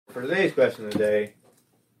For today's question of the day,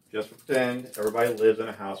 just pretend everybody lives in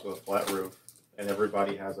a house with a flat roof and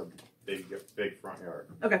everybody has a big front yard.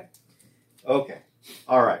 Okay. Okay.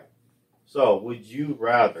 All right. So, would you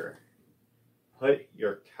rather put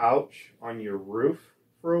your couch on your roof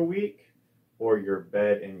for a week or your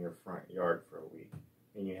bed in your front yard for a week?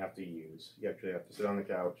 And you actually have to sit on the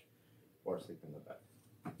couch or sleep in the bed.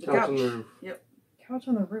 The Couch on the roof. Yep. Couch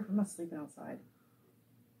on the roof. I'm not sleeping outside.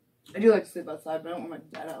 I do like to sleep outside, but I don't want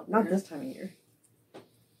my bed out there. Not this time of year.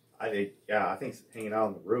 I think hanging out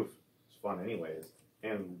on the roof is fun anyways.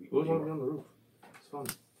 And Who's want to be on the roof? It's fun.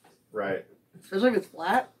 right. Especially if it's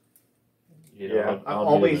flat. Yeah,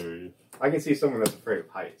 I can see someone that's afraid of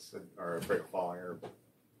heights or afraid of falling.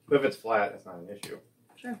 But if it's flat, that's not an issue.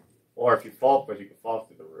 Sure. Or if you fall, but you can fall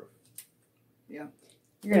through the roof. Yeah.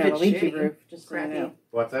 You're going to have a If leaky it's shitty, roof, just so you crappy. know.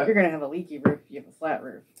 What's that? You're going to have a leaky roof if you have a flat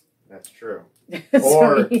roof. That's true. So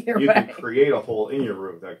Or either you way. can create a hole in your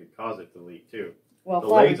roof that could cause it to leak too. Well, The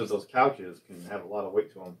flat legs roofs- of those couches can have a lot of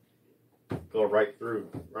weight to them. Go right through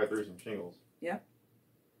some shingles.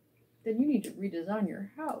 Then you need to redesign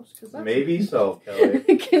your house. Cause that's Maybe so, Kelly.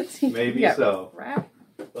 Maybe yeah, so. crap.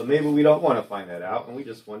 But maybe we don't want to find that out, and we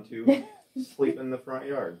just want to sleep in the front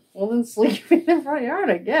yard. Well, then sleep in the front yard,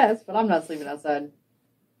 I guess. But I'm not sleeping outside.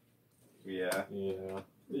 Yeah.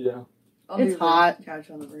 Yeah. I'll It's do the hot. Couch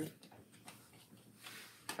on the roof.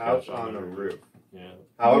 Couch on the roof. Yeah.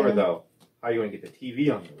 However, Yeah. though, how are you going to get the TV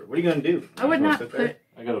on the roof? What are you going to do? I would You not just wanna put.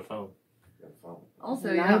 I got a phone. sit there? Got a phone. Also,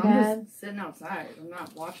 An yeah, I'm iPad. just sitting outside. I'm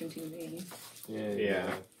not watching TV.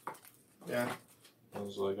 Yeah. Yeah. I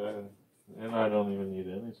was like, I don't even need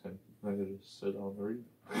anything. I could just sit on the roof.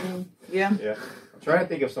 Yeah. Yeah. I'm trying to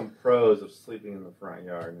think of some pros of sleeping in the front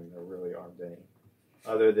yard, and there really aren't any.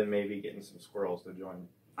 Other than maybe getting some squirrels to join.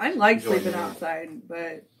 I like Join sleeping me. outside,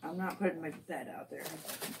 but I'm not putting my bed out there.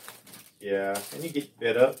 Yeah. And you get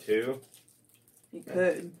bit up, too. You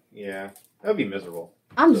could. Yeah. That would be miserable.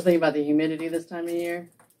 I'm just thinking about the humidity this time of year.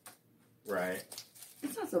 Right.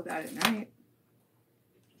 It's not so bad at night.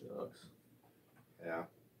 Sucks. Yeah.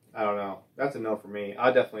 I don't know. That's a no for me.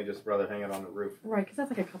 I'd definitely just rather hang it on the roof. Right, because that's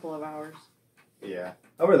like a couple of hours. Yeah.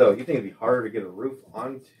 However, though, you think it'd be harder to get a roof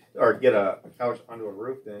on, or get a couch onto a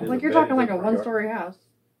roof than it is Like a you're bed talking in like the a front yard? one-story house.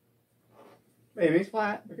 Maybe. It's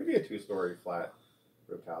flat. It could be a 2-story flat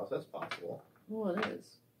roof house. That's possible. Well, it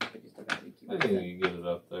is. But you still gotta be cute. I think you can get it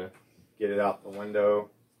up there. Get it out the window.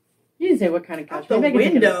 You didn't say what kind of couch. Out the Maybe I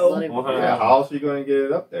can think of window? bloody- Wow. Yeah. How else are you going to get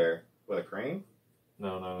it up there? With a crane?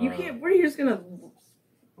 No. You can't. What are you just gonna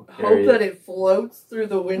We'll hope carry that it floats through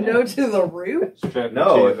the window to the roof? Strap it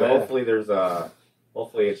No. to your back.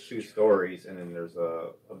 Hopefully it's 2 stories, and then there's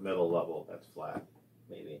a middle level that's flat,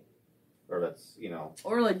 maybe, or that's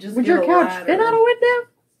Or like just Would get your a couch ladder. fit out a window?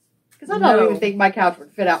 Because I don't No. even think my couch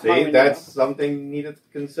would fit out my See, window. that's something you need to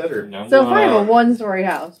consider. I'm So if I have a gonna- one-story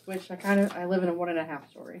house, which I live in a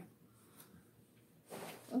 1.5-story.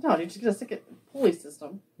 I told you, just get a second pulley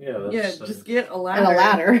system Yeah, that's Yeah, just get a ladder. and a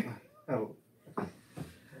ladder. Oh,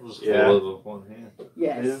 Just Yeah. hold it with one hand.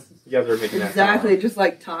 Yes. you guys are making that Exactly. Just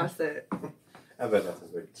like toss it. sound. I bet that's a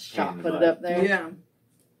big Shop, pain in put the it butt. up there. Yeah.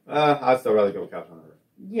 I'd still rather go couch on the roof.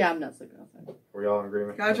 Yeah, I'm not sleeping outside. Were y'all in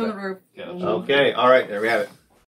agreement? Couch on the Okay. roof. Couch. Mhm. Okay, all right, there we have it.